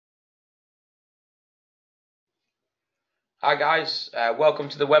Hi guys, welcome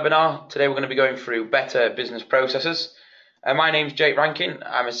to the webinar. Today we're going to be going through better business processes. My name's Jake Rankin.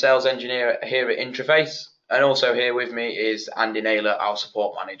 I'm a sales engineer here at Intreface, and also here with me is Andy Naylor, our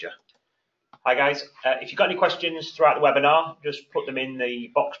support manager. Hi guys, if you've got any questions throughout the webinar, just put them in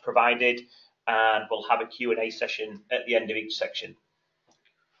the box provided and we'll have a Q&A session at the end of each section.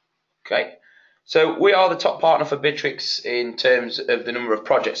 Okay, so we are the top partner for Bitrix in terms of the number of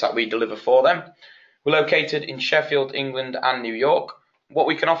projects that we deliver for them. We're located in Sheffield, England and New York. What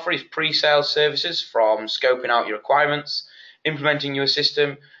we can offer is pre-sales services from scoping out your requirements, implementing your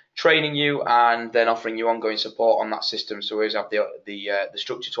system, training you, and then offering you ongoing support on that system, so we always have the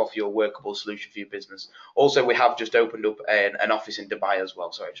structure to offer you a workable solution for your business. Also, we have just opened up an office in Dubai as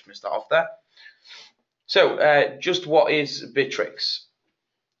well, so I just missed that off there. So just what is Bitrix?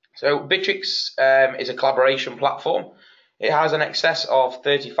 So Bitrix is a collaboration platform. It has an excess of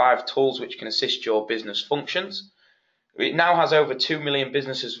 35 tools which can assist your business functions. It now has over 2 million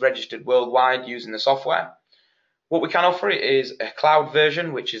businesses registered worldwide using the software. What we can offer is a cloud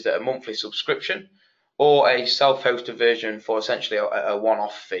version, which is a monthly subscription, or a self-hosted version for essentially a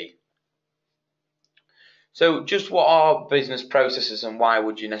one-off fee. So just what are business processes and why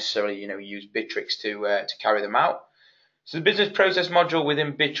would you necessarily use Bitrix to carry them out? So the business process module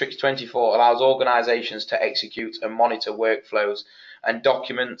within Bitrix24 allows organizations to execute and monitor workflows and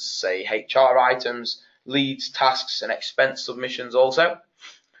documents, say HR items, leads, tasks, and expense submissions also.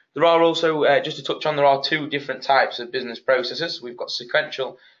 There are also, just to touch on, there are two different types of business processes. We've got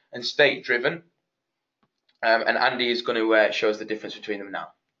sequential and state-driven, and Andy is going to show us the difference between them now.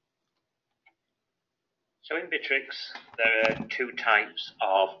 So in Bitrix, there are two types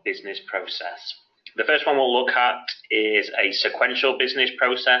of business process. The first one we'll look at is a sequential business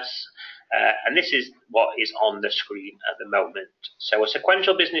process, and this is what is on the screen at the moment. So a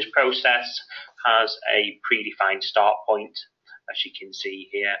sequential business process has a predefined start point, as you can see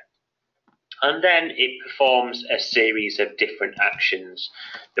here, and then it performs a series of different actions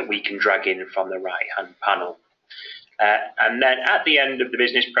that we can drag in from the right-hand panel. And then at the end of the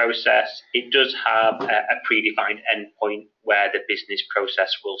business process, it does have a predefined endpoint where the business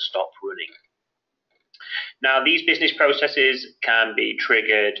process will stop running. Now, these business processes can be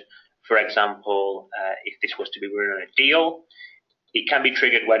triggered, for example, if this was to be run on a deal. It can be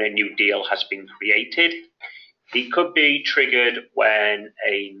triggered when a new deal has been created. It could be triggered when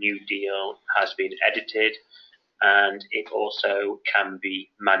a new deal has been edited, and it also can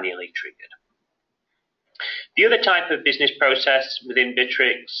be manually triggered. The other type of business process within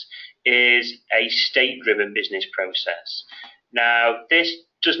Bitrix is a state-driven business process. Now, this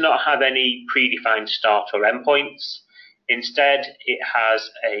does not have any predefined start or endpoints. Instead, it has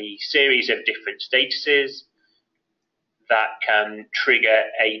a series of different statuses that can trigger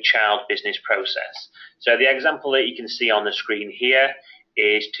a child business process. So the example that you can see on the screen here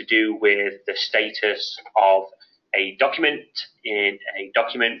is to do with the status of a document in a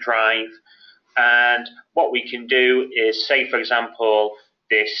document drive. And what we can do is say, for example,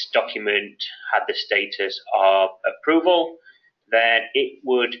 this document had the status of approval, then it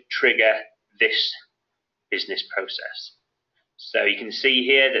would trigger this business process. So you can see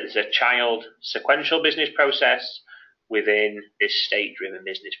here that there's a child sequential business process within this state-driven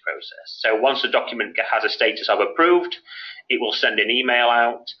business process. So once the document has a status of approved, it will send an email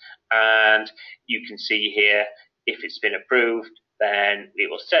out, and you can see here if it's been approved, then it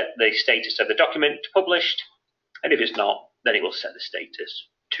will set the status of the document to published, and if it's not, then it will set the status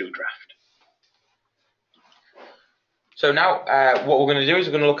to draft. So now what we're going to do is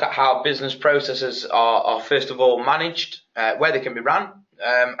we're going to look at how business processes are first of all managed, where they can be run,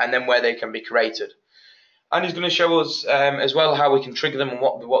 and then where they can be created. And he's going to show us as well how we can trigger them and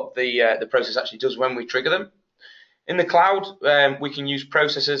what the process actually does when we trigger them. In the cloud, we can use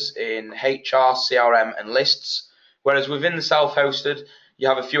processes in HR, CRM, and lists, whereas within the self-hosted, you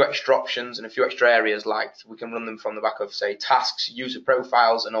have a few extra options and a few extra areas, like we can run them from the back of, say, tasks, user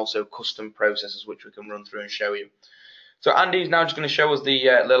profiles, and also custom processes, which we can run through and show you. So Andy is now just going to show us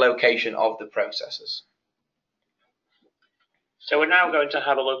the location of the processes. So we're now going to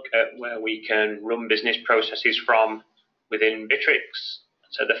have a look at where we can run business processes from within Bitrix.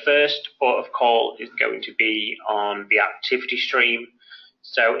 So the first port of call is going to be on the activity stream.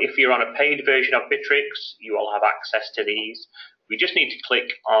 So if you're on a paid version of Bitrix, you will have access to these. We just need to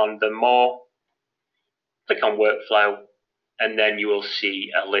click on the More, click on Workflow, and then you will see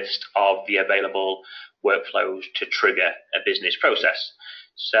a list of the available workflows to trigger a business process.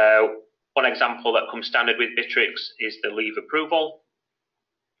 So one example that comes standard with Bitrix is the leave approval.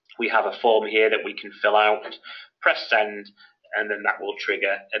 We have a form here that we can fill out, press send, and then that will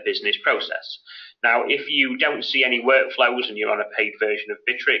trigger a business process. Now, if you don't see any workflows and you're on a paid version of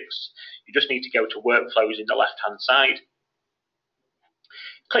Bitrix, you just need to go to workflows in the left-hand side,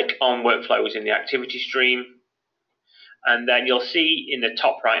 click on workflows in the activity stream, and then you'll see in the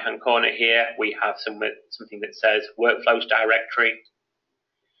top right-hand corner here, we have something that says workflows directory.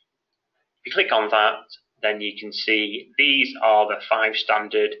 If you click on that, then you can see these are the 5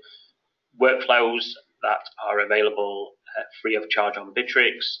 standard workflows that are available free of charge on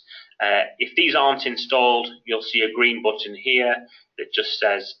Bitrix. If these aren't installed, you'll see a green button here that just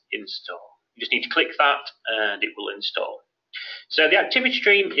says install. You just need to click that and it will install. So the activity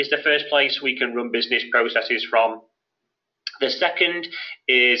stream is the first place we can run business processes from. The second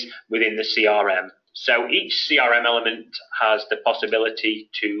is within the CRM. So each CRM element has the possibility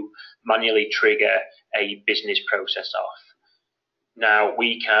to manually trigger a business process off. Now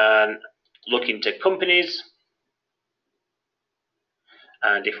we can look into companies,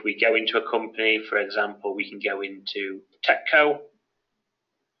 and if we go into a company, for example, we can go into Techco,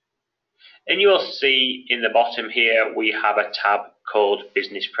 and you will see in the bottom here we have a tab called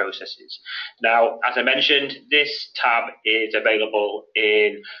Business Processes. Now, as I mentioned, this tab is available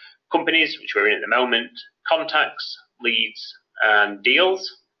in companies, which we're in at the moment, contacts, leads, and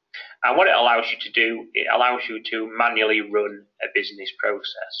deals. And what it allows you to do, it allows you to manually run a business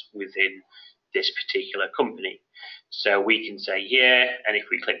process within this particular company. So we can say here, and if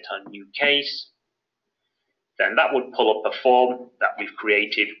we clicked on New Case, then that would pull up a form that we've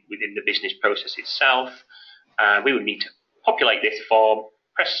created within the business process itself. We would need to populate this form,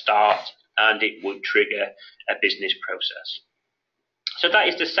 press Start, and it would trigger a business process. So that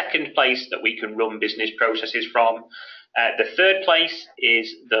is the second place that we can run business processes from. The third place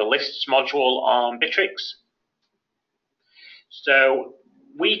is the lists module on Bitrix. So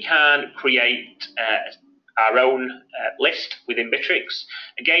we can create our own list within Bitrix.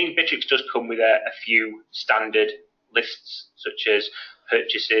 Again, Bitrix does come with a few standard lists, such as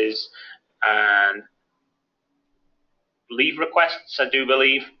purchases and leave requests, I do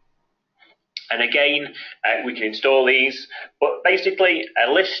believe. And again, we can install these, but basically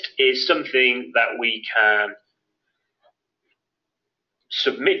a list is something that we can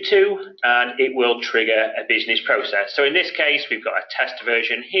submit to, and it will trigger a business process. So in this case, we've got a test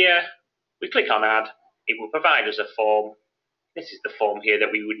version here. We click on Add, it will provide us a form. This is the form here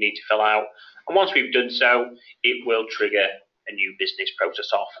that we would need to fill out. And once we've done so, it will trigger a new business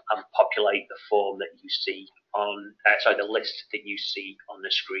process off and populate the form that you see on, the list that you see on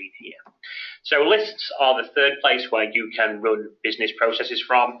the screen here. So lists are the third place where you can run business processes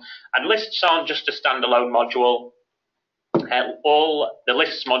from. And lists aren't just a standalone module. All the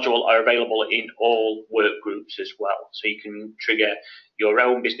lists module are available in all work groups as well. So you can trigger your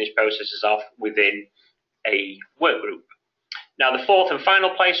own business processes off within a work group. Now the fourth and final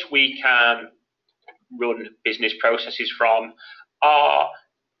place we can run business processes from are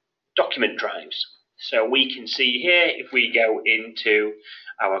document drives. So we can see here, if we go into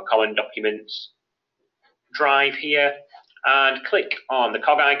our common documents drive here and click on the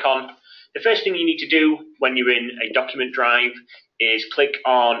cog icon, the first thing you need to do when you're in a document drive is click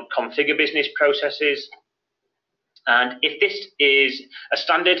on Configure Business Processes. And if this is a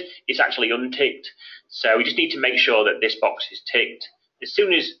standard, it's actually unticked. So we just need to make sure that this box is ticked. As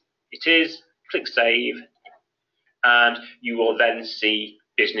soon as it is, click Save, and you will then see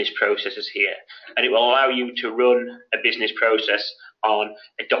business processes here. And it will allow you to run a business process on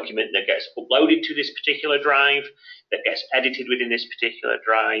a document that gets uploaded to this particular drive, that gets edited within this particular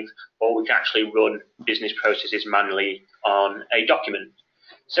drive, or we can actually run business processes manually on a document.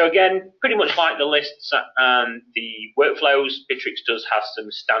 So again, pretty much like the lists and the workflows, Bitrix does have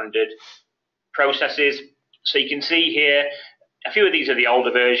some standard processes. So you can see here, a few of these are the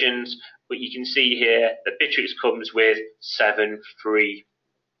older versions, but you can see here that Bitrix comes with 7 free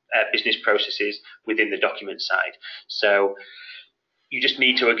business processes within the document side. So you just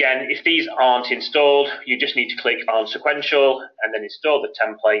need to, again, if these aren't installed, you just need to click on sequential and then install the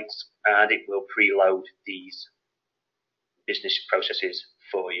templates, and it will preload these business processes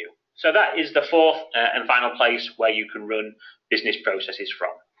for you. So that is the fourth and final place where you can run business processes from.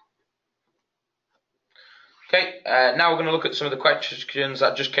 Okay, now we're going to look at some of the questions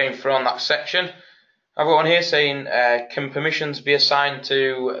that just came through on that section. I've got one here saying, can permissions be assigned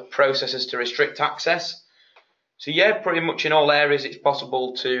to processes to restrict access? So yeah, pretty much in all areas it's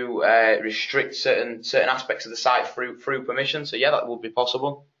possible to restrict certain aspects of the site through permission. So yeah, that would be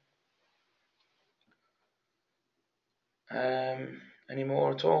possible. Any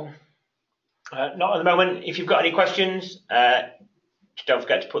more at all? Not at the moment. If you've got any questions, don't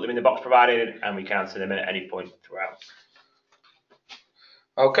forget to put them in the box provided, and we can answer them at any point throughout.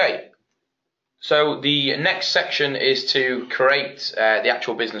 Okay, so the next section is to create the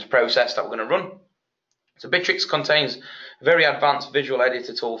actual business process that we're going to run. So Bitrix contains a very advanced visual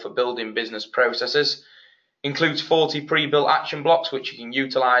editor tool for building business processes. Includes 40 pre-built action blocks which you can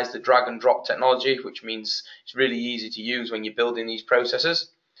utilize the drag and drop technology, which means it's really easy to use when you're building these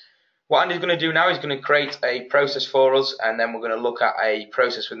processes. What Andy's going to do now is going to create a process for us, and then we're going to look at a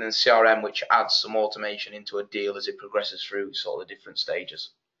process within the CRM which adds some automation into a deal as it progresses through sort of the different stages.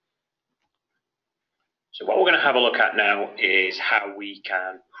 So what we're going to have a look at now is how we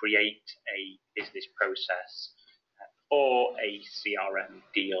can create a business process for a CRM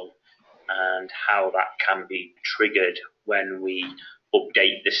deal and how that can be triggered when we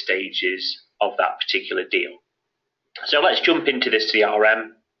update the stages of that particular deal. So let's jump into the CRM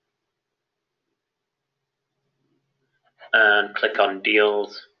and click on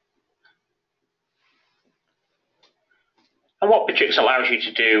deals. And what Bitrix allows you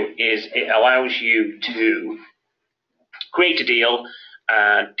to do is it allows you to create a deal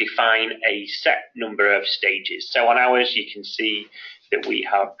and define a set number of stages. So on ours, you can see that we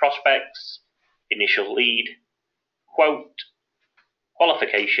have prospects, initial lead, quote,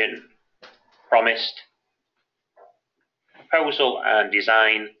 qualification, promised, proposal and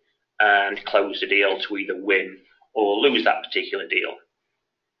design, and close the deal to either win or lose that particular deal.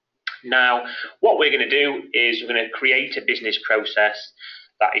 Now, what we're going to do is we're going to create a business process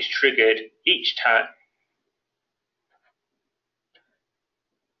that is triggered each time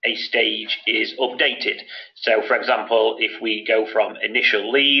a stage is updated. So, for example, if we go from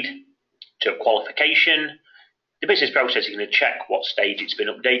initial lead to qualification, the business process is going to check what stage it's been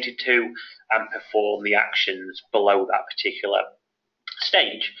updated to and perform the actions below that particular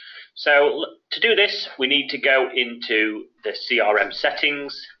stage. So, to do this, we need to go into the CRM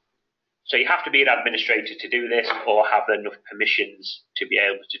settings. So you have to be an administrator to do this or have enough permissions to be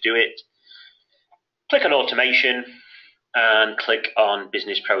able to do it. Click on automation and click on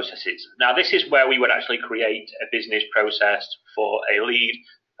business processes. Now this is where we would actually create a business process for a lead,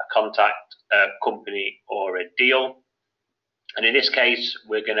 a contact, a company or a deal. And in this case,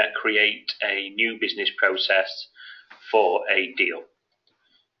 we're going to create a new business process for a deal.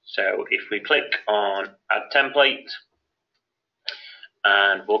 So if we click on add template,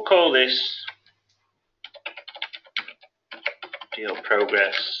 and we'll call this deal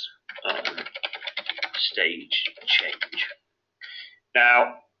progress on stage change.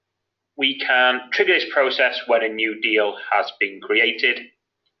 Now, we can trigger this process when a new deal has been created.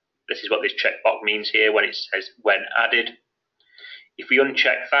 This is what this checkbox means here when it says when added. If we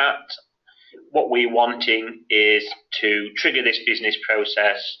uncheck that, what we're wanting is to trigger this business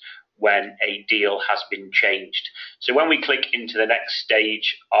process when a deal has been changed. So when we click into the next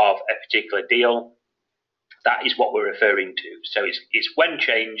stage of a particular deal, that is what we're referring to. So it's when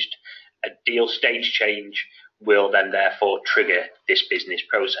changed, a deal stage change will then therefore trigger this business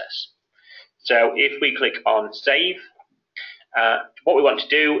process. So if we click on save, what we want to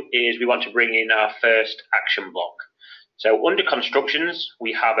do is we want to bring in our first action block. So under constructions,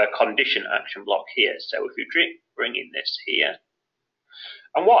 we have a condition action block here. So if you bring in this here,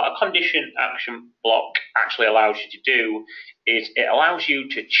 and what a condition action block actually allows you to do is it allows you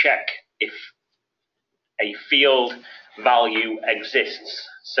to check if a field value exists.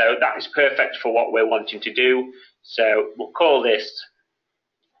 So that is perfect for what we're wanting to do. So we'll call this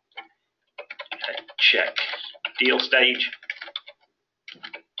check deal stage.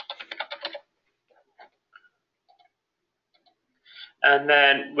 And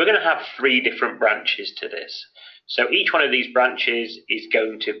then we're going to have 3 different branches to this. So each one of these branches is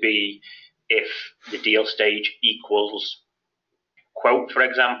going to be if the deal stage equals quote, for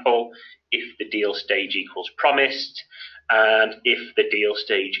example, if the deal stage equals promised, and if the deal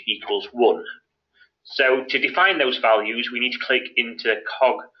stage equals won. So to define those values, we need to click into the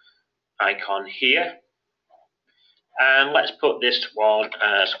cog icon here. And let's put this one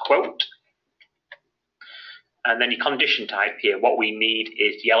as quote. And then your condition type here, what we need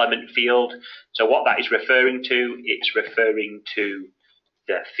is the element field. So what that is referring to, it's referring to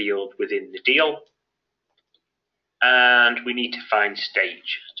the field within the deal. And we need to find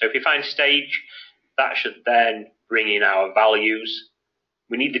stage. So if we find stage, that should then bring in our values.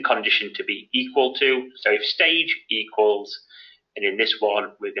 We need the condition to be equal to. So if stage equals, and in this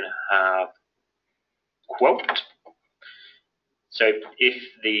one, we're going to have quote. So if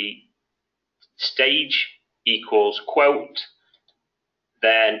the stage equals quote,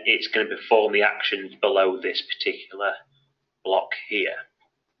 then it's going to perform the actions below this particular block here.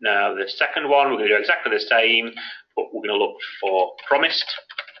 Now the second one, we're going to do exactly the same, but we're going to look for promised.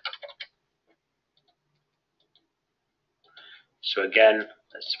 So again,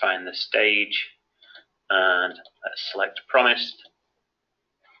 let's find the stage and let's select promised.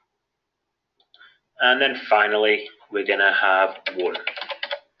 And then finally, we're going to have 1.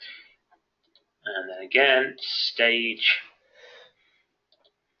 And then again, stage.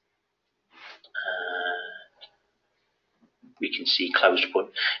 We can see closed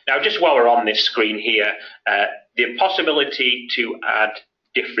button. Now, just while we're on this screen here, the possibility to add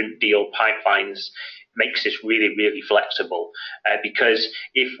different deal pipelines makes this really, really flexible. Because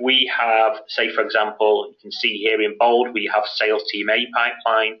if we have, say, for example, you can see here in bold, we have sales team A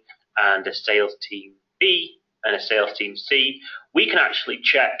pipeline and a sales team B and a sales team C, we can actually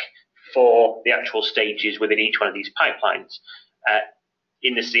check for the actual stages within each one of these pipelines.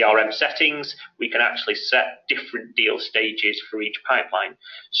 In the CRM settings, we can actually set different deal stages for each pipeline.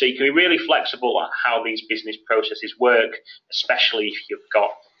 So you can be really flexible on how these business processes work, especially if you've got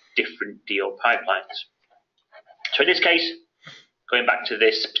different deal pipelines. So in this case, going back to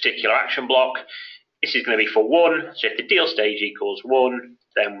this particular action block, this is going to be for 1. So if the deal stage equals 1,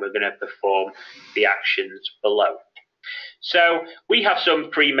 then we're going to perform the actions below. So we have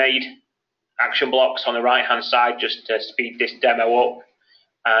some pre-made action blocks on the right-hand side just to speed this demo up.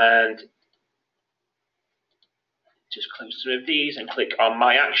 And just close some of these and click on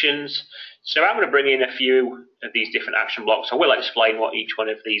My Actions. So I'm going to bring in a few of these different action blocks. I will explain what each one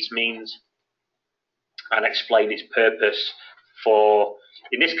of these means and explain its purpose for,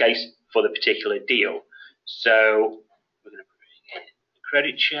 in this case, for the particular deal. So we're going to bring in a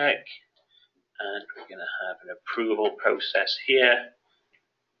credit check, and we're going to have an approval process here.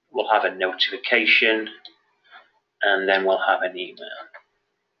 We'll have a notification, and then we'll have an email.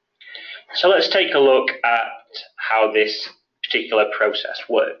 So let's take a look at how this particular process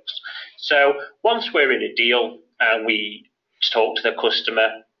works. So once we're in a deal and we talk to the customer,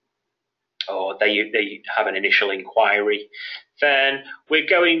 or they have an initial inquiry, then we're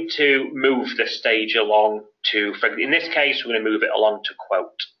going to move the stage along to, in this case, we're going to move it along to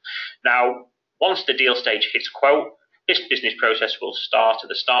quote. Now, once the deal stage hits quote, this business process will start at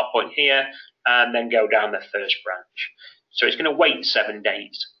the start point here and then go down the first branch. So it's going to wait 7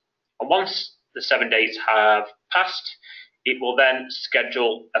 days. And once the 7 days have passed, it will then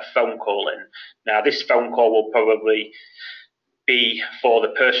schedule a phone call in. Now, this phone call will probably be for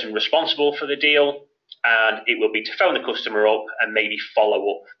the person responsible for the deal, and it will be to phone the customer up and maybe follow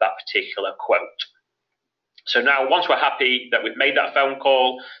up that particular quote. So now, once we're happy that we've made that phone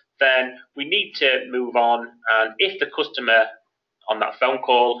call, then we need to move on. And if the customer on that phone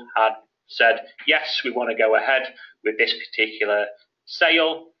call had said, yes, we want to go ahead with this particular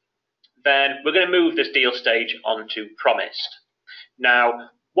sale, then we're going to move this deal stage onto promised. Now,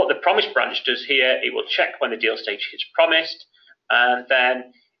 what the promised branch does here, it will check when the deal stage is promised, and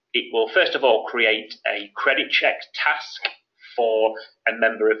then it will first of all create a credit check task for a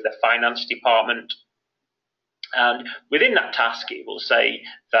member of the finance department. And within that task, it will say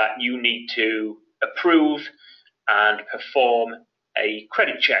that you need to approve and perform a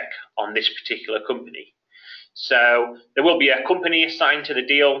credit check on this particular company. So there will be a company assigned to the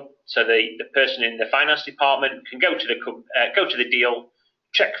deal. So the person in the finance department can go to the deal,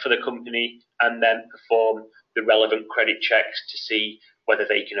 check for the company, and then perform the relevant credit checks to see whether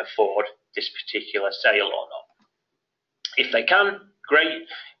they can afford this particular sale or not. If they can, great.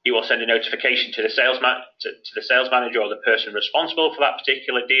 You will send a notification to the sales manager or the person responsible for that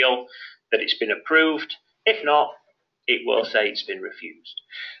particular deal that it's been approved. If not, it will say it's been refused.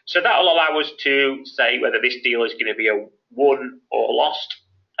 So that will allow us to say whether this deal is going to be a won or lost.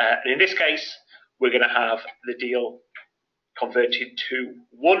 And in this case, we're going to have the deal converted to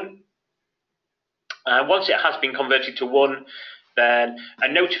won. And once it has been converted to won, then a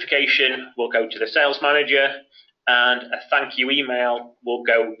notification will go to the sales manager and a thank you email will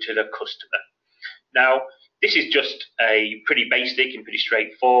go to the customer. Now, this is just a pretty basic and pretty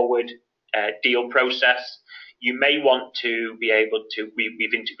straightforward deal process. You may want to be able to,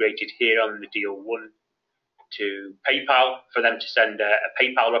 we've integrated here on the deal one to PayPal for them to send a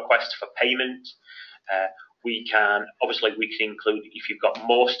PayPal request for payment. We can include, if you've got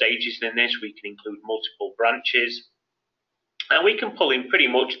more stages than this, we can include multiple branches. And we can pull in pretty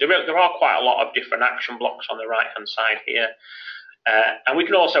much, there are quite a lot of different action blocks on the right-hand side here. And we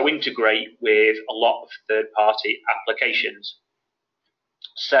can also integrate with a lot of third-party applications.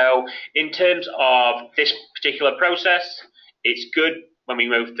 So in terms of this particular process, it's good when we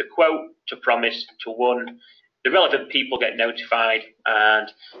move the quote to promise to won. The relevant people get notified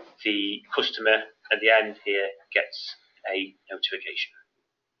and the customer at the end here gets a notification.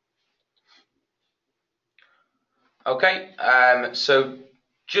 Okay, so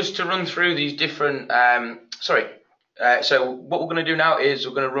just to run through these different, So what we're going to do now is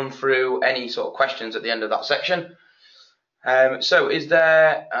we're going to run through any sort of questions at the end of that section. So is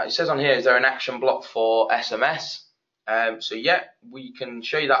there, it says on here, is there an action block for SMS? So yeah, we can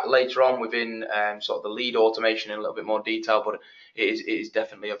show you that later on within sort of the lead automation in a little bit more detail, but it is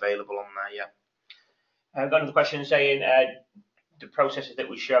definitely available on there, yeah. I've got another question saying, the processes that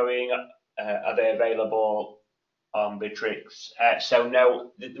we're showing, are they available on Bitrix? So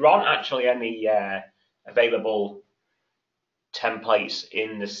no, there aren't actually any available templates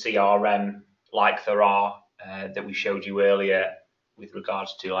in the CRM like there are that we showed you earlier with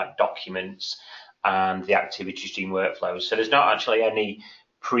regards to like documents and the activity stream workflows. So there's not actually any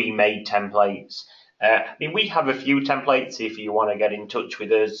pre-made templates. I mean, we have a few templates if you want to get in touch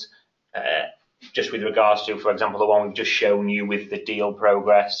with us, just with regards to, for example, the one we've just shown you with the deal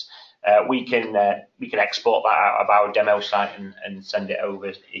progress. We can export that out of our demo site and send it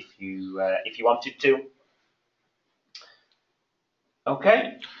over if you wanted to.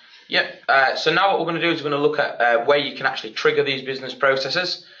 Okay. Yep. So now what we're going to do is we're going to look at where you can actually trigger these business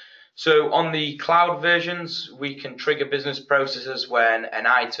processes. So on the cloud versions, we can trigger business processes when an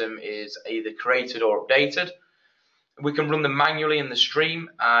item is either created or updated. We can run them manually in the stream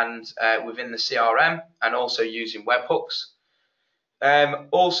and within the CRM, and also using webhooks.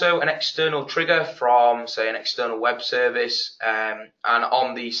 Also an external trigger from, say, an external web service, and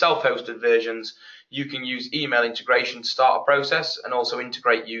on the self-hosted versions, you can use email integration to start a process and also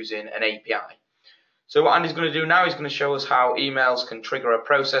integrate using an API. So what Andy's going to do now is going to show us how emails can trigger a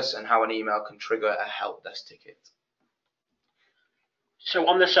process and how an email can trigger a help desk ticket. So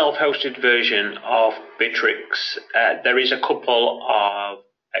on the self-hosted version of Bitrix, there is a couple of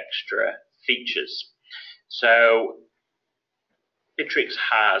extra features. So Bitrix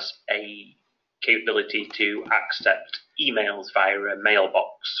has a capability to accept emails via a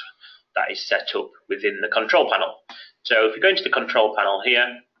mailbox that is set up within the control panel. So if you go into the control panel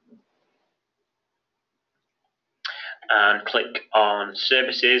here and click on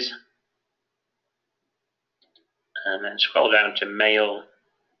services, and then scroll down to mail,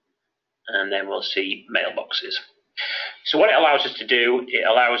 and then we'll see mailboxes. So what it allows us to do, it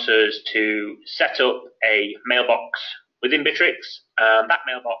allows us to set up a mailbox within Bitrix, and that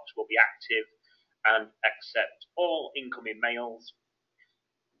mailbox will be active and accept all incoming mails.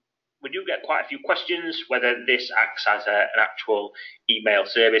 We do get quite a few questions whether this acts as an actual email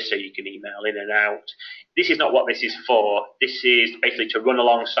service, so you can email in and out. This is not what this is for. This is basically to run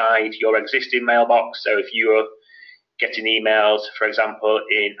alongside your existing mailbox. So if you're getting emails, for example,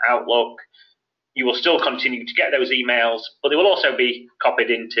 in Outlook, you will still continue to get those emails, but they will also be copied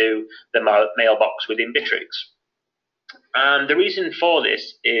into the mailbox within Bitrix. And the reason for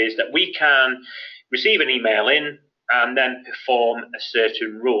this is that we can receive an email in and then perform a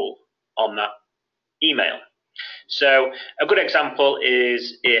certain rule on that email. So a good example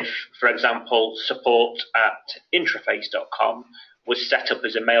is if, for example, support at Intreface.com was set up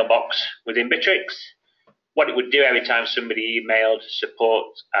as a mailbox within Bitrix. What it would do every time somebody emailed support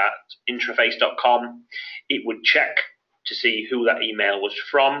at Intreface.com, it would check to see who that email was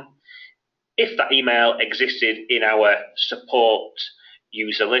from. If that email existed in our support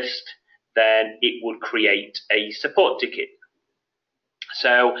user list, then it would create a support ticket.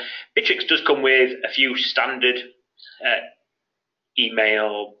 So Bitrix does come with a few standard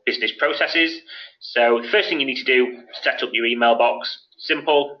email business processes. So the first thing you need to do, set up your email box.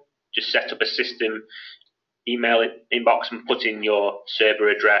 Simple, just set up a system email inbox and put in your server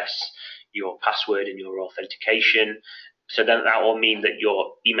address, your password and your authentication. So then that will mean that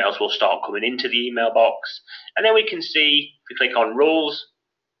your emails will start coming into the email box. And then we can see, if we click on rules,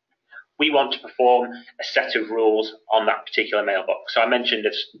 we want to perform a set of rules on that particular mailbox. So I mentioned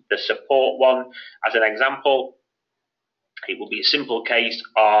the support one as an example. It will be a simple case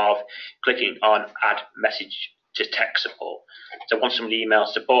of clicking on add message to tech support. So once somebody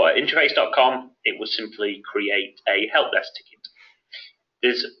emails support at Intreface.com, it will simply create a help desk ticket.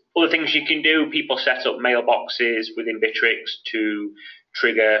 There's other things you can do. People set up mailboxes within Bitrix to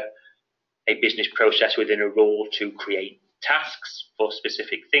trigger a business process within a rule to create tasks for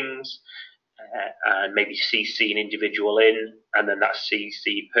specific things, and maybe CC an individual in, and then that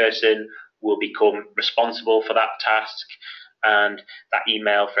CC person will become responsible for that task. And that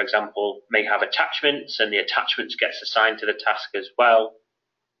email, for example, may have attachments, and the attachments gets assigned to the task as well.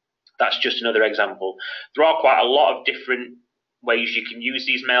 That's just another example. There are quite a lot of different ways you can use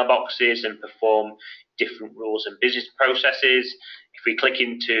these mailboxes and perform different rules and business processes. If we click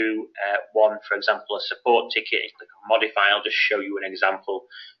into one, for example, a support ticket, and click on modify, I'll just show you an example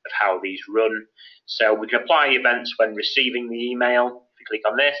of how these run. So we can apply events when receiving the email. If we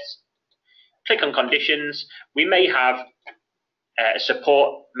click on this, click on conditions. We may have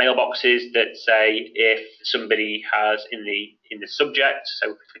support mailboxes that say if somebody has in the subject, so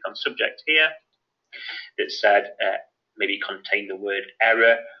click on subject here, that said maybe contain the word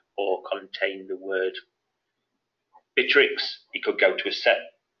error or contain the word Bitrix. It could go to a set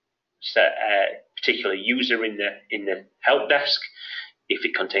particular user in the help desk. If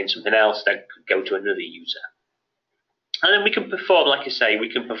it contains something else, then it could go to another user. And then we can perform, like I say,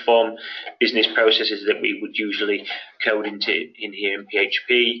 we can perform business processes that we would usually code in here in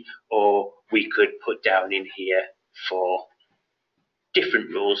PHP, or we could put down in here for different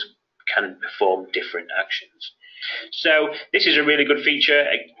rules, can perform different actions. So this is a really good feature.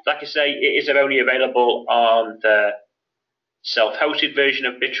 Like I say, it is only available on the self-hosted version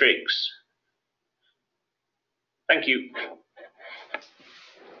of Bitrix. Thank you.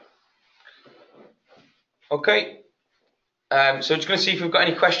 Okay. So just going to see if we've got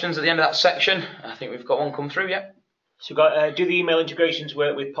any questions at the end of that section. I think we've got one come through, yeah. So we've got, do the email integrations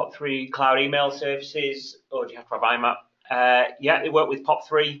work with POP3 cloud email services, or do you have to have IMAP? Yeah, they work with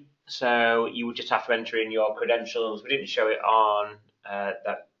POP3, so you would just have to enter in your credentials. We didn't show it on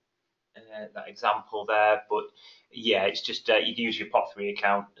that example there, but yeah, it's just you use your POP3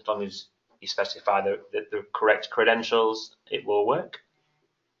 account. As long as you specify the correct credentials, it will work.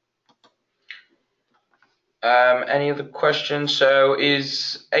 Any other questions? So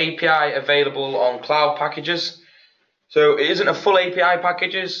is API available on cloud packages? So it isn't a full API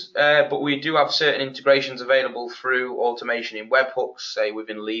packages, but we do have certain integrations available through automation in webhooks, say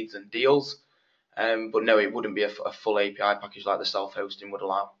within leads and deals. But no, it wouldn't be a full API package like the self-hosting would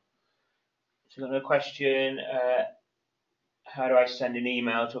allow. So another question, how do I send an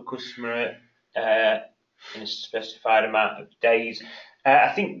email to a customer in a specified amount of days?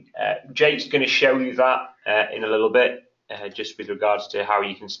 I think Jake's going to show you that in a little bit, just with regards to how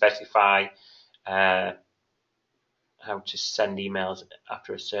you can specify how to send emails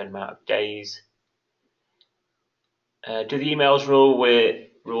after a certain amount of days. Do the emails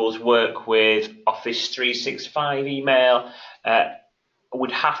rules work with Office 365 email? I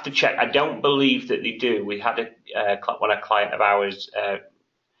would have to check. I don't believe that they do. We had a client of ours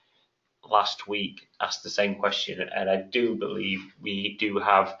last week asked the same question, and I do believe we do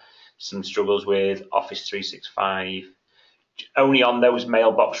have some struggles with Office 365 only on those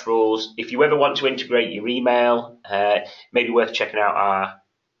mailbox rules. If you ever want to integrate your email, maybe worth checking out our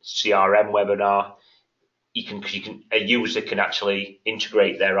CRM webinar. A user can actually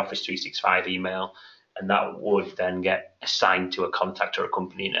integrate their Office 365 email, and that would then get assigned to a contact or a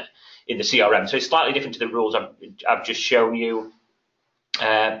company in the CRM. So it's slightly different to the rules I've just shown you.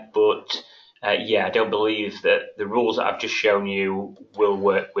 But yeah, I don't believe that the rules that I've just shown you will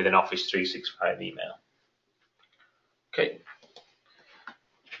work with an Office 365 email. Okay.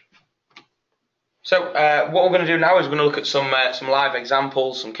 So what we're going to do now is we're going to look at some live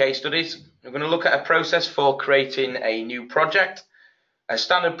examples, some case studies. We're going to look at a process for creating a new project, a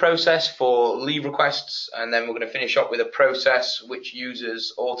standard process for leave requests, and then we're going to finish up with a process which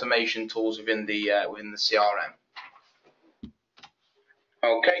uses automation tools within the CRM.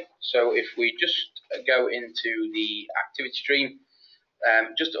 Okay, so if we just go into the activity stream,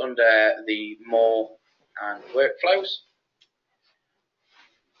 just under the more and workflows,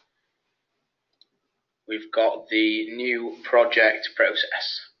 we've got the new project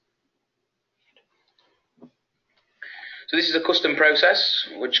process. So this is a custom process.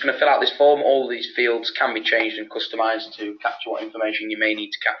 We're just going to fill out this form. All these fields can be changed and customized to capture what information you may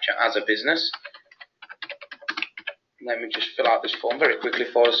need to capture as a business. Let me just fill out this form very quickly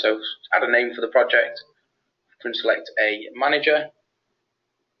for us. So add a name for the project. We can select a manager.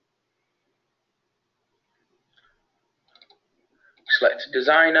 Select a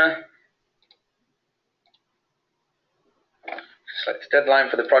designer. Select a deadline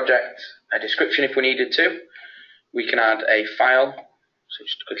for the project. A description if we needed to. We can add a file. So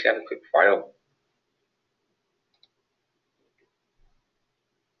just quickly add a quick file.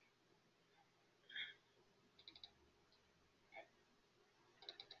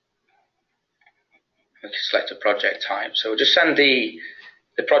 We can select a project type. So we'll just send the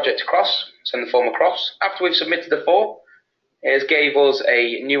project across, send the form across. After we've submitted the form, it gave us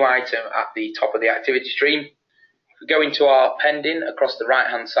a new item at the top of the activity stream. If we go into our pending across the right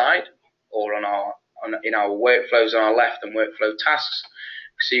hand side, or in our workflows on our left and workflow tasks,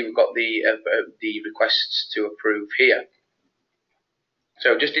 we see we've got the requests to approve here.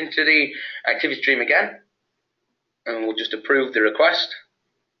 So just into the activity stream again, and we'll just approve the request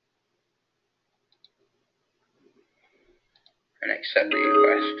and accept the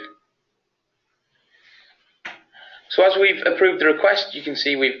request. So as we've approved the request, you can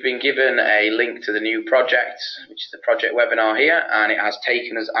see we've been given a link to the new project, which is the project webinar here, and it has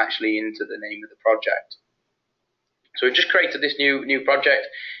taken us actually into the name of the project. So we've just created this new project.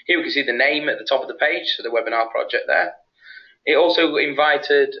 Here we can see the name at the top of the page, so the webinar project there. It also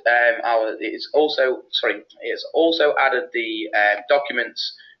invited it's also added the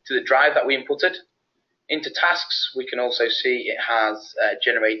documents to the drive that we inputted. Into tasks, we can also see it has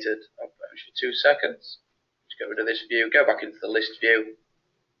generated, for 2 seconds. Let's get rid of this view, go back into the list view,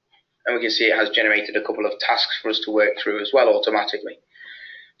 and we can see it has generated a couple of tasks for us to work through as well automatically.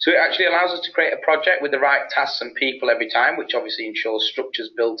 So it actually allows us to create a project with the right tasks and people every time, which obviously ensures structure's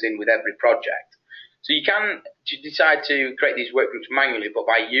built in with every project. So you can decide to create these work groups manually, but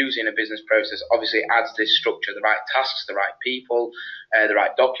by using a business process, obviously it adds this structure, the right tasks, the right people, the right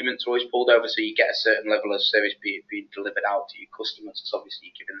documents are always pulled over, so you get a certain level of service being delivered out to your customers. So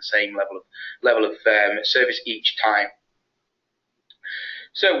obviously you're given the same level of service each time.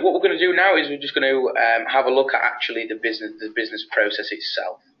 So what we're going to do now is we're just going to have a look at actually the business process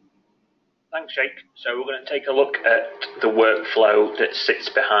itself. Thanks, Jake. So we're going to take a look at the workflow that sits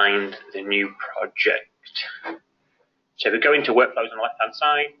behind the new project. So if we go into workflows on the left-hand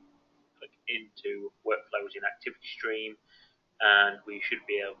side, click into workflows in activity stream, and we should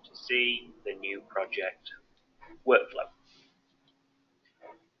be able to see the new project workflow.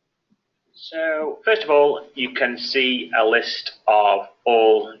 So first of all, you can see a list of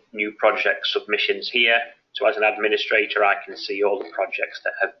all new project submissions here. So as an administrator, I can see all the projects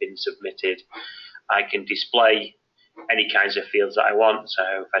that have been submitted. I can display any kinds of fields that I want. So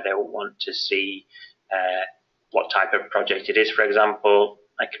if I don't want to see what type of project it is, for example,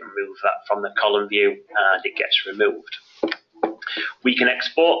 I can remove that from the column view and it gets removed. We can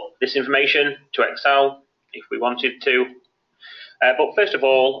export this information to Excel if we wanted to. But first of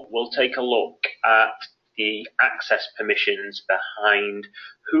all, we'll take a look at the access permissions behind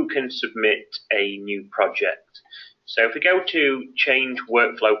who can submit a new project. So if we go to change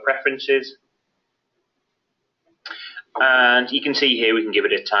workflow preferences, and you can see here we can give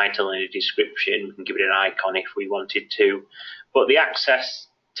it a title and a description, we can give it an icon if we wanted to, but the access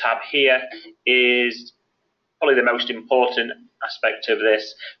tab here is probably the most important aspect of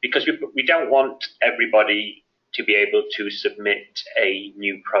this, because we don't want everybody to be able to submit a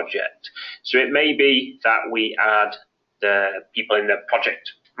new project. So it may be that we add the people in the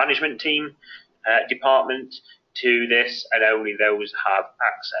project management team department to this, and only those have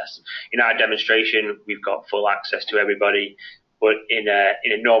access. In our demonstration, we've got full access to everybody, but in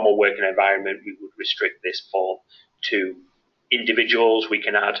a normal working environment, we would restrict this form to individuals. We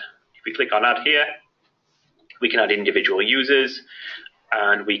can add, if we click on add here, we can add individual users,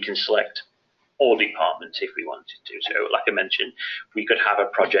 and we can select all departments if we wanted to. So like I mentioned, we could have a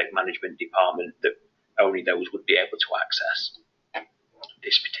project management department that only those would be able to access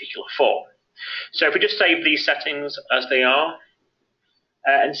this particular form. So if we just save these settings as they are,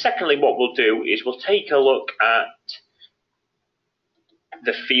 and secondly what we'll do is we'll take a look at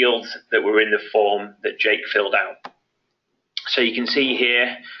the fields that were in the form that Jake filled out. So you can see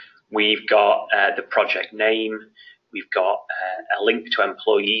here we've got the project name, we've got a link to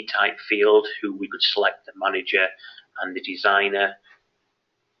employee type field who we could select the manager and the designer.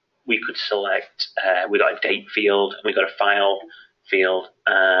 We could select, we got a date field, and we got a file field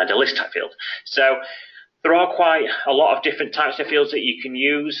and a list type field. So there are quite a lot of different types of fields that you can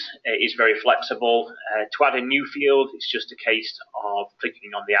use. It is very flexible. To add a new field, it's just a case of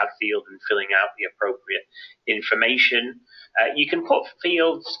clicking on the add field and filling out the appropriate information. You can put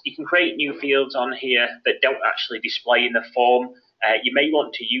fields, you can create new fields on here that don't actually display in the form. You may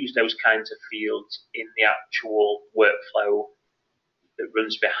want to use those kinds of fields in the actual workflow that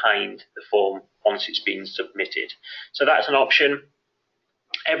runs behind the form once it's been submitted. So that's an option.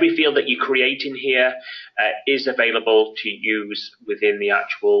 Every field that you create in here is available to use within the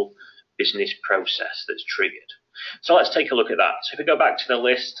actual business process that's triggered. So let's take a look at that. So if we go back to the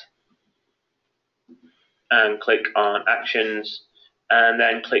list and click on actions, and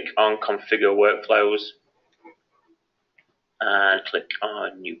then click on configure workflows and click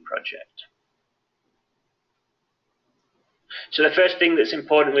on new project. So the first thing that's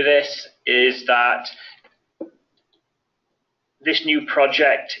important with this is that this new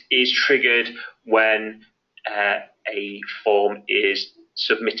project is triggered when a form is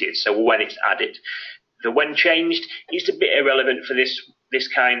submitted, so when it's added. The when changed is a bit irrelevant for this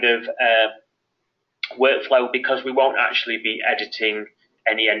kind of workflow, because we won't actually be editing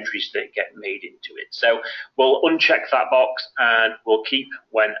any entries that get made into it. So we'll uncheck that box and we'll keep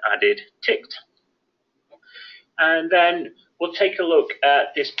when added ticked. And then we'll take a look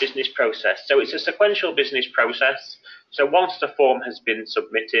at this business process. So it's a sequential business process. So once the form has been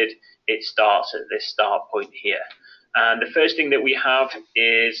submitted, it starts at this start point here. And the first thing that we have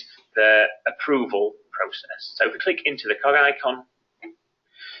is the approval process. So if we click into the cog icon,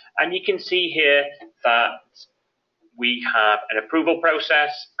 and you can see here that we have an approval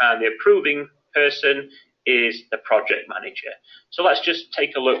process, and the approving person is the project manager. So let's just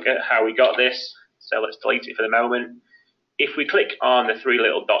take a look at how we got this. So let's delete it for the moment. If we click on the three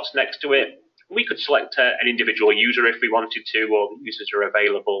little dots next to it, we could select an individual user if we wanted to, or the users are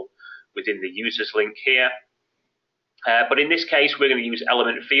available within the users link here. But in this case, we're going to use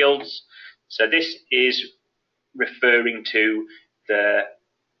element fields. So this is referring to the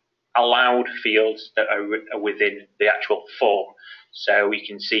allowed fields that are within the actual form. So we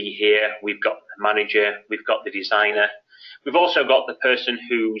can see here, we've got the manager, we've got the designer. We've also got the person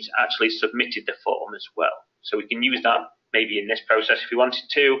who's actually submitted the form as well. So we can use that maybe in this process if we wanted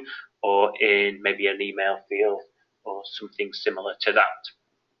to, or in maybe an email field or something similar to that.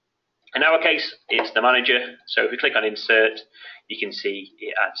 In our case, it's the manager. So if we click on insert, you can see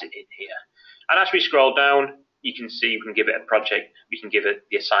it adds it in here. And as we scroll down, you can see we can give it a project, we can give it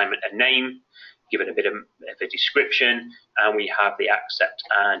the assignment a name, give it a bit of a description, and we have the accept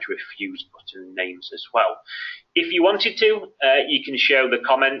and refuse button names as well. If you wanted to, you can show the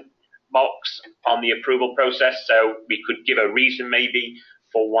comment box on the approval process. So we could give a reason maybe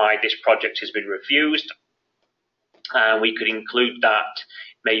for why this project has been refused. And we could include that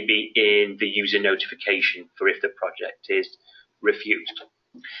maybe in the user notification for if the project is refused.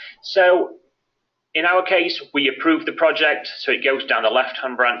 So in our case, we approve the project, so it goes down the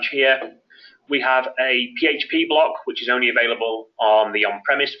left-hand branch here. We have a PHP block, which is only available on the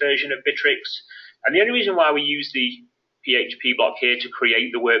on-premise version of Bitrix. And the only reason why we use the PHP block here to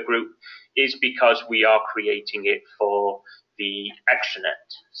create the work group is because we are creating it for the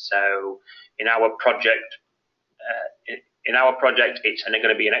extranet. So in our project, it's going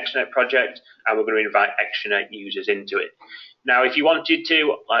to be an extranet project, and we're going to invite extranet users into it. Now, if you wanted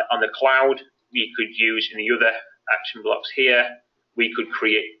to, like on the cloud, we could use in the other action blocks here, we could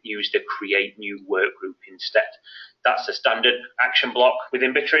use the create new work group instead. That's the standard action block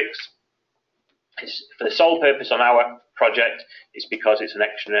within Bitrix. It's for the sole purpose on our project is because it's an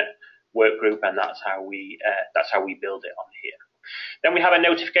extranet work group, and that's how we build it on here. Then we have a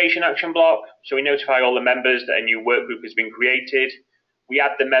notification action block, so we notify all the members that a new work group has been created. We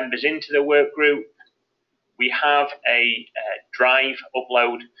add the members into the work group. We have a drive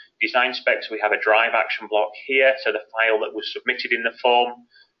upload design specs. We have a drive action block here, so the file that was submitted in the form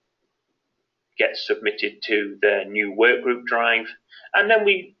gets submitted to the new workgroup drive. And then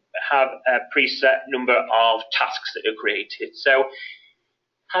we have a preset number of tasks that are created. So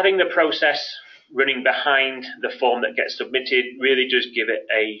having the process running behind the form that gets submitted really does give it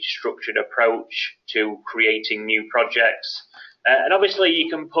a structured approach to creating new projects. And obviously you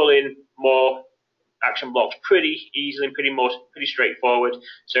can pull in more action blocks pretty easily, pretty straightforward.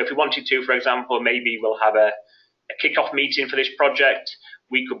 So if we wanted to, for example, maybe we'll have a kickoff meeting for this project,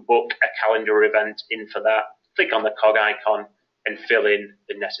 we could book a calendar event in for that, click on the cog icon and fill in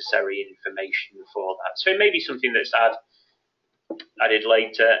the necessary information for that. So it may be something that's added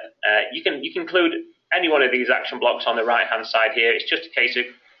later. You can include any one of these action blocks on the right hand side here. It's just a case of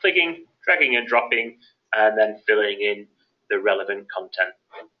clicking, dragging and dropping, and then filling in the relevant content.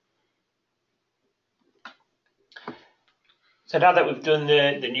 So now that we've done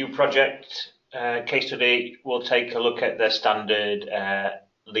the new project case study, we'll take a look at the standard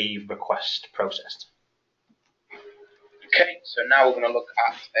leave request process. Okay, so now we're going to look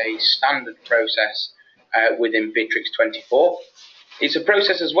at a standard process within Bitrix24. It's a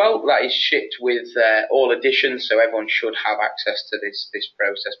process as well that is shipped with all editions, so everyone should have access to this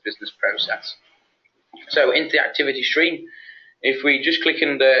business process. So into the activity stream, if we just click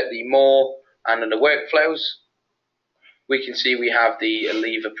under the more and under workflows, we can see we have the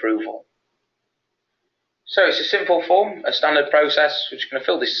leave approval. So it's a simple form, a standard process. We're just going to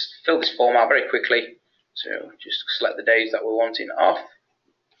fill this form out very quickly. So just select the days that we're wanting off,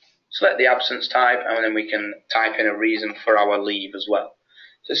 select the absence type, and then we can type in a reason for our leave as well.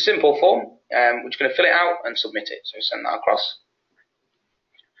 So it's a simple form. We're just going to fill it out and submit it. So send that across.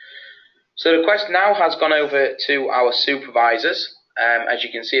 So the request now has gone over to our supervisors. As you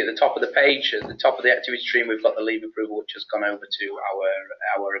can see at the top of the page, at the top of the activity stream, we've got the leave approval, which has gone over to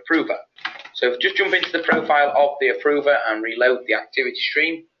our approver. So if we just jump into the profile of the approver and reload the activity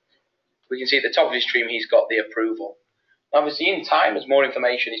stream, we can see at the top of the stream he's got the approval. Obviously, in time, as more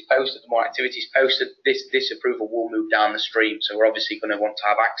information is posted, more activity is posted, this approval will move down the stream. So we're obviously going to want to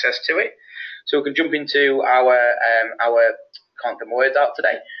have access to it. So we can jump into our can't get my words out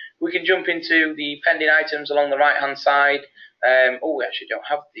today. We can jump into the pending items along the right hand side. We actually don't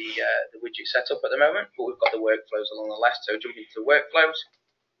have the widget set up at the moment, but we've got the workflows along the left, so jump into the workflows.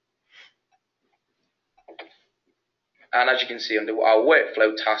 And as you can see under our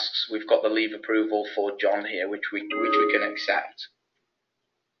workflow tasks, we've got the leave approval for John here, which we can accept.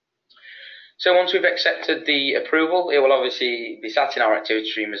 So once we've accepted the approval, it will obviously be sat in our activity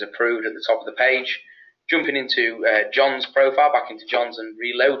stream as approved at the top of the page. Jumping into John's profile, back into John's and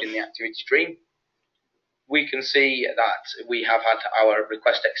reloading the activity stream, we can see that we have had our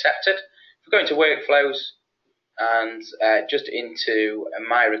request accepted. If we go into workflows and just into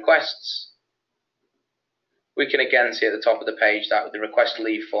my requests, we can again see at the top of the page that the request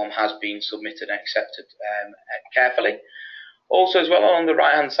leave form has been submitted and accepted carefully. Also as well, on the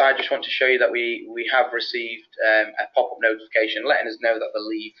right hand side, just want to show you that we have received a pop-up notification letting us know that the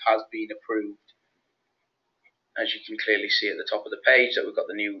leave has been approved. As you can clearly see at the top of the page that we've got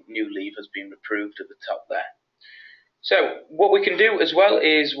the new leave has been approved at the top there. So what we can do as well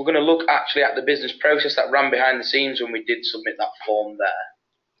is we're going to look actually at the business process that ran behind the scenes when we did submit that form there.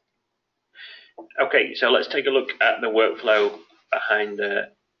 Okay, so let's take a look at the workflow behind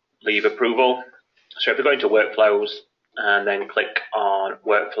the leave approval. So if we go into workflows and then click on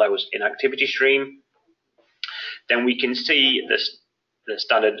workflows in activity stream, then we can see the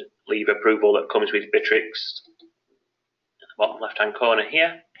standard leave approval that comes with Bitrix at the bottom left hand corner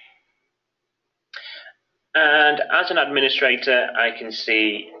here. And as an administrator, I can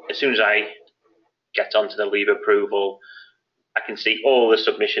see, as soon as I get onto the leave approval, I can see all the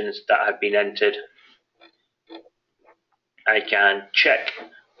submissions that have been entered. I can check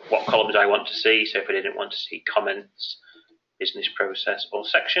what columns I want to see. So if I didn't want to see comments, business process or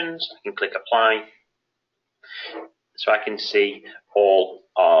sections, I can click apply. So I can see all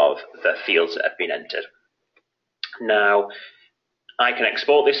of the fields that have been entered. Now, I can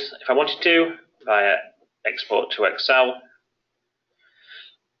export this if I wanted to via export to Excel.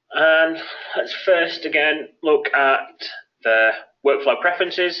 And let's first again look at the workflow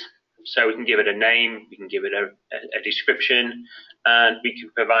preferences. So we can give it a name, we can give it a description, and we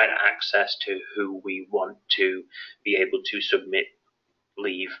can provide access to who we want to be able to submit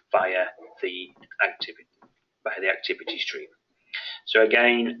leave via the activity stream. So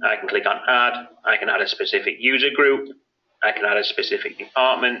again, I can click on add, I can add a specific user group, I can add a specific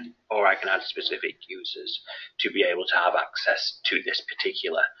department, or I can add specific users to be able to have access to this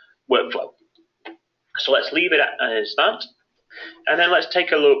particular workflow. So let's leave it as that. And then let's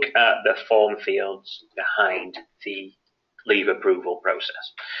take a look at the form fields behind the leave approval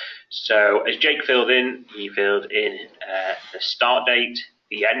process. So as Jake filled in, he filled in the start date,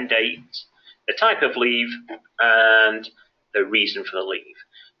 the end date, the type of leave, and the reason for the leave.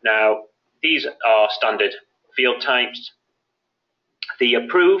 Now, these are standard field types. The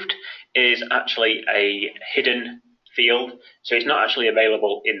approved is actually a hidden field, so it's not actually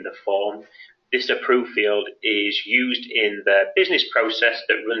available in the form. This approved field is used in the business process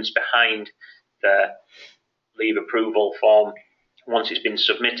that runs behind the leave approval form once it's been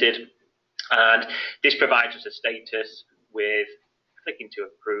submitted. And this provides us a status with clicking to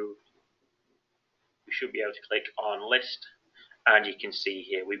approve. We should be able to click on list, and you can see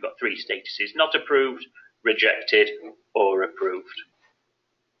here we've got three statuses: not approved, rejected, or approved.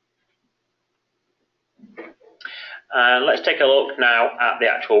 Let's take a look now at the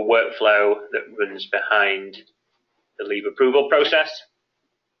actual workflow that runs behind the leave approval process.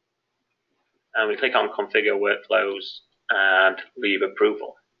 And we click on configure workflows and leave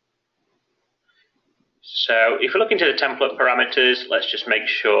approval. So if we look into the template parameters, let's just make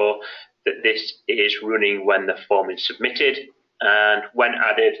sure that this is running when the form is submitted, and when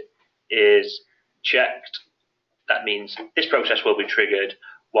added is checked. That means this process will be triggered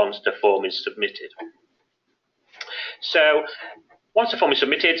once the form is submitted. So once the form is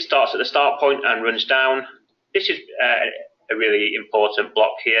submitted, it starts at the start point and runs down. This is a really important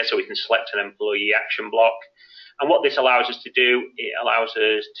block here, so we can select an employee action block. And what this allows us to do, it allows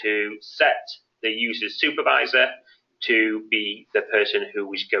us to set the user's supervisor to be the person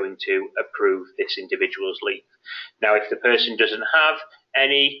who is going to approve this individual's leave. Now, if the person doesn't have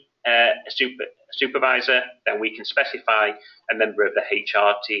any supervisor, then we can specify a member of the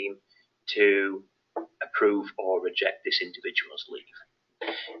HR team to approve or reject this individual's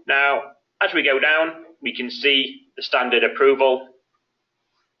leave. Now, as we go down, we can see the standard approval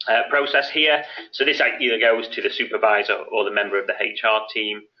process here. So this either goes to the supervisor or the member of the HR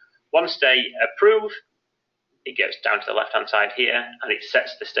team. Once they approve, it gets down to the left-hand side here, and it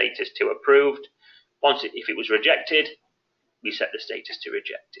sets the status to approved. If it was rejected, we set the status to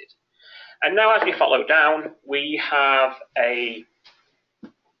rejected. And now as we follow down, we have a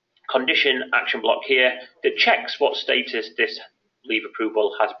condition action block here that checks what status this leave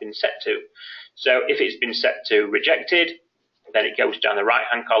approval has been set to. So if it's been set to rejected, then it goes down the right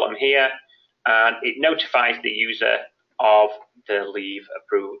hand column here and it notifies the user of the leave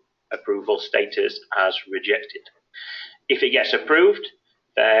approval status as rejected. If it gets approved,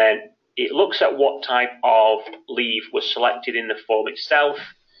 then it looks at what type of leave was selected in the form itself,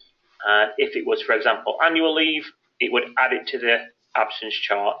 and if it was, for example, annual leave, it would add it to the absence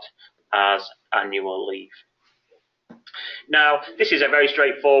chart as annual leave. Now, this is a very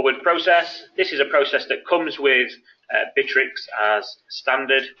straightforward process. This is a process that comes with Bitrix as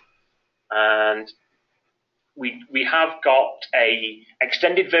standard, and we have got a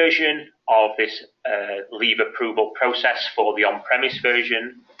extended version of this leave approval process for the on-premise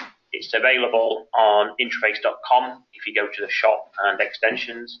version. It's available on Intreface.com if you go to the shop and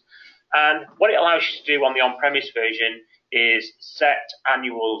extensions. And what it allows you to do on the on-premise version is set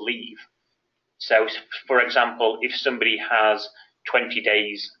annual leave. So, for example, if somebody has 20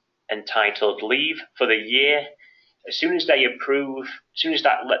 days entitled leave for the year, as soon as they approve, as soon as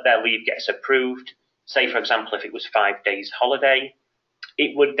their leave gets approved, say, for example, if it was 5 days holiday,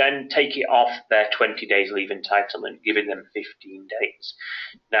 it would then take it off their 20 days leave entitlement, giving them 15 days.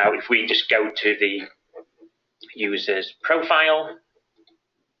 Now, if we just go to the user's profile,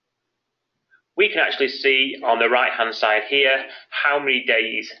 we can actually see on the right-hand side here how many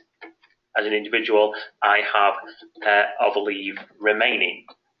days as an individual I have of leave remaining.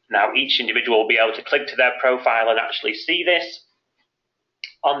 Now, each individual will be able to click to their profile and actually see this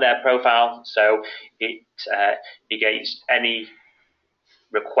on their profile, so it negates any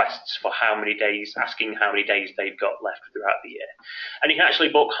requests for how many days, asking how many days they've got left throughout the year. And you can actually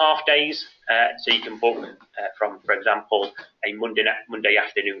book half days, so you can book from, for example, a Monday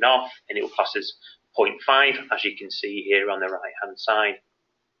afternoon off, and it will class as 0.5, as you can see here on the right hand side.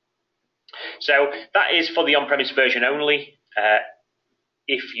 So that is for the on-premise version only.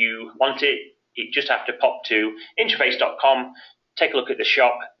 If you want it, you just have to pop to Intreface.com, take a look at the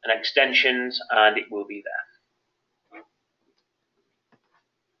shop and extensions, and it will be there.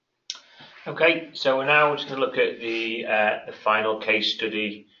 Okay, so we're now just going to look at the final case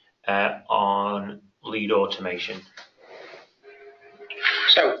study on lead automation.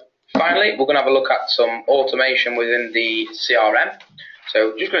 So finally, we're going to have a look at some automation within the CRM.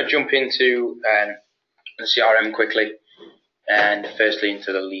 So just going to jump into the CRM quickly, and firstly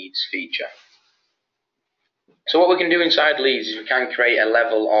into the leads feature. So what we can do inside leads is we can create a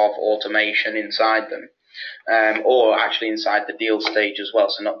level of automation inside them, or actually inside the deal stage as well,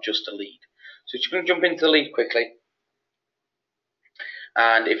 so not just a lead. So just going to jump into the lead quickly,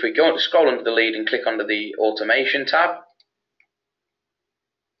 and if we go to scroll under the lead and click under the automation tab,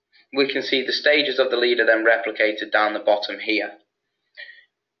 we can see the stages of the lead are then replicated down the bottom here.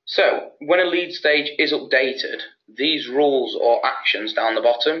 So when a lead stage is updated, these rules or actions down the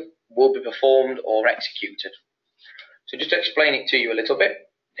bottom will be performed or executed. So just to explain it to you a little bit,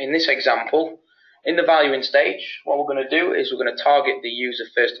 in this example, in the valuing stage, what we're going to do is we're going to target the user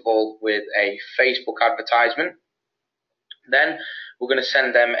first of all with a Facebook advertisement. Then we're going to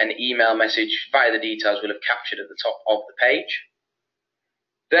send them an email message via the details we'll have captured at the top of the page.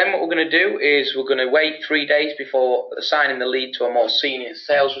 Then what we're going to do is we're going to wait 3 days before assigning the lead to a more senior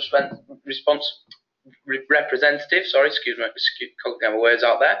sales representative. Sorry, excuse me, can't get my words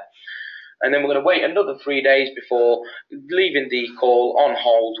out there. And then we're going to wait another 3 days before leaving the call on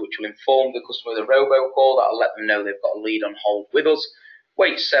hold, which will inform the customer with a robocall that will let them know they've got a lead on hold with us.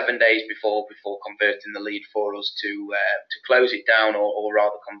 Wait 7 days before converting the lead for us to close it down, or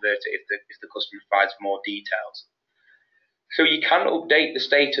rather convert it if the customer provides more details. So you can update the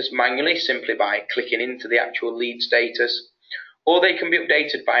status manually simply by clicking into the actual lead status, or they can be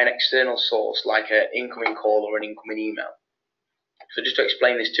updated by an external source like an incoming call or an incoming email. So just to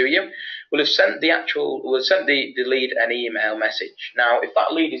explain this to you, we'll have sent the lead an email message. Now, if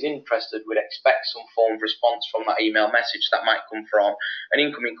that lead is interested, we'd expect some form of response from that email message. That might come from an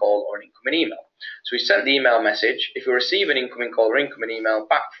incoming call or an incoming email. So we sent the email message. If we receive an incoming call or incoming email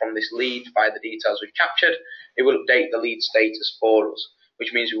back from this lead via the details we've captured, it will update the lead status for us,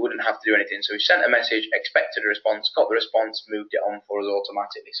 which means we wouldn't have to do anything. So we sent a message, expected a response, got the response, moved it on for us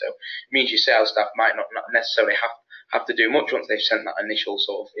automatically. So it means your sales staff might not necessarily have to do much once they've sent that initial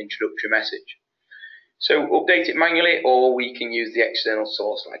sort of introductory message. So update it manually, or we can use the external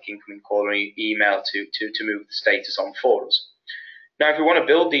source like incoming call or email to move the status on for us. Now, if we want to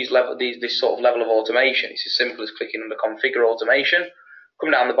build this sort of level of automation, it's as simple as clicking under Configure Automation.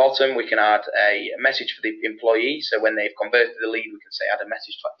 Come down the bottom, we can add a message for the employee. So when they've converted the lead, we can say add a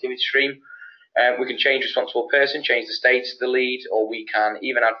message to activity stream. We can change responsible person, change the status of the lead, or we can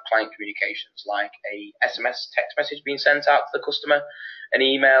even add client communications like a SMS text message being sent out to the customer, an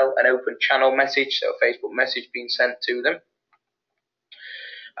email, an open channel message, so a Facebook message being sent to them.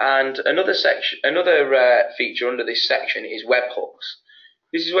 And another feature under this section is webhooks.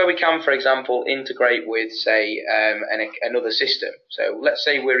 This is where we can, for example, integrate with, say, another system. So let's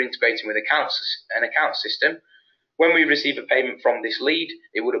say we're integrating with an account system. When we receive a payment from this lead,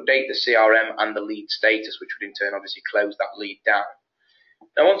 it would update the CRM and the lead status, which would in turn obviously close that lead down.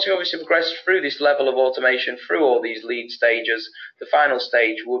 Now, once you obviously progress through this level of automation, through all these lead stages, the final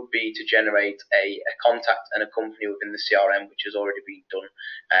stage would be to generate a contact and a company within the CRM, which has already been done,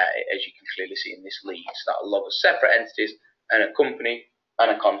 as you can clearly see in this lead. So that will log as separate entities and a company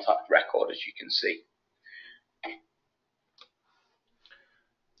and a contact record, as you can see.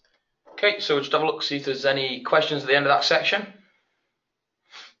 Okay, so we'll just have a look, see if there's any questions at the end of that section.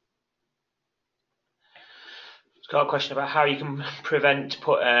 Got a question about how you can put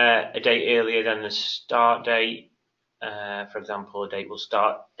a date earlier than the start date. For example, a date will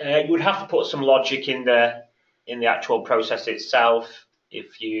start. You would have to put some logic in the actual process itself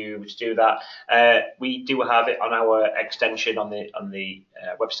if you were to do that. We do have it on our extension on the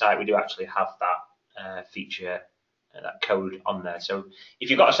website. We do actually have that feature, that code on there. So if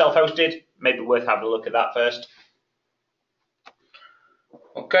you've got a self-hosted, maybe worth having a look at that first.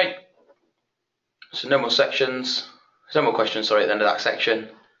 Okay. So no more questions, sorry, at the end of that section.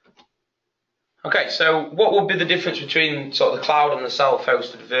 Okay, so what would be the difference between sort of the cloud and the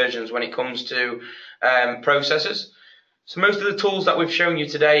self-hosted versions when it comes to processes? So most of the tools that we've shown you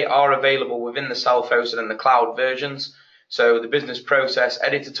today are available within the self-hosted and the cloud versions. So the business process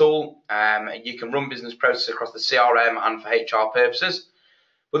editor tool, you can run business processes across the CRM and for HR purposes.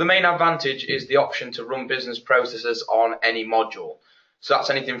 But the main advantage is the option to run business processes on any module. So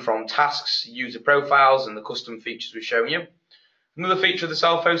that's anything from tasks, user profiles, and the custom features we've shown you. Another feature of the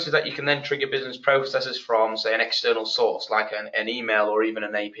self-host is that you can then trigger business processes from, say, an external source, like an email or even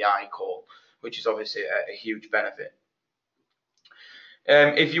an API call, which is obviously a huge benefit.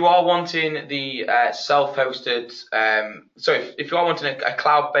 If you are wanting the self-hosted, if you are wanting a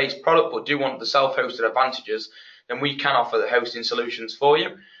cloud-based product but do want the self-hosted advantages, then we can offer the hosting solutions for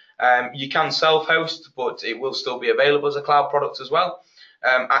you. You can self-host, but it will still be available as a cloud product as well.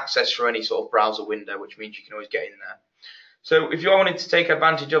 Access through any sort of browser window, which means you can always get in there. So if you are wanting to take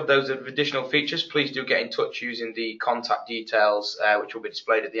advantage of those additional features, please do get in touch using the contact details, which will be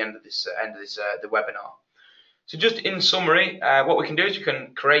displayed at the end of the webinar. So just in summary, what we can do is we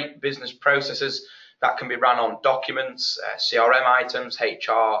can create business processes that can be run on documents, CRM items,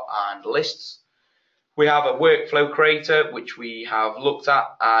 HR, and lists. We have a workflow creator, which we have looked at,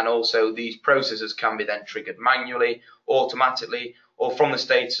 and also these processes can be then triggered manually, automatically, or from the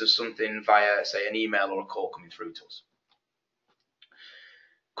status of something via, say, an email or a call coming through to us.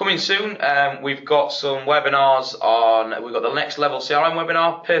 Coming soon, we've got some webinars on, we've got the next level CRM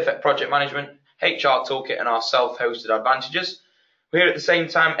webinar, perfect project management, HR toolkit, and our self-hosted advantages. We're here at the same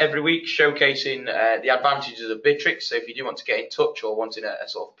time every week showcasing the advantages of Bitrix. So if you do want to get in touch or wanting a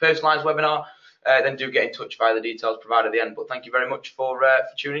sort of personalised webinar, then do get in touch via the details provided at the end. But thank you very much for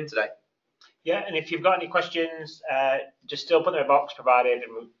tuning in today. Yeah, and if you've got any questions, just still put them in a box provided,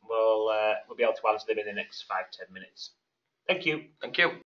 and we'll be able to answer them in the next 5-10 minutes. Thank you. Thank you.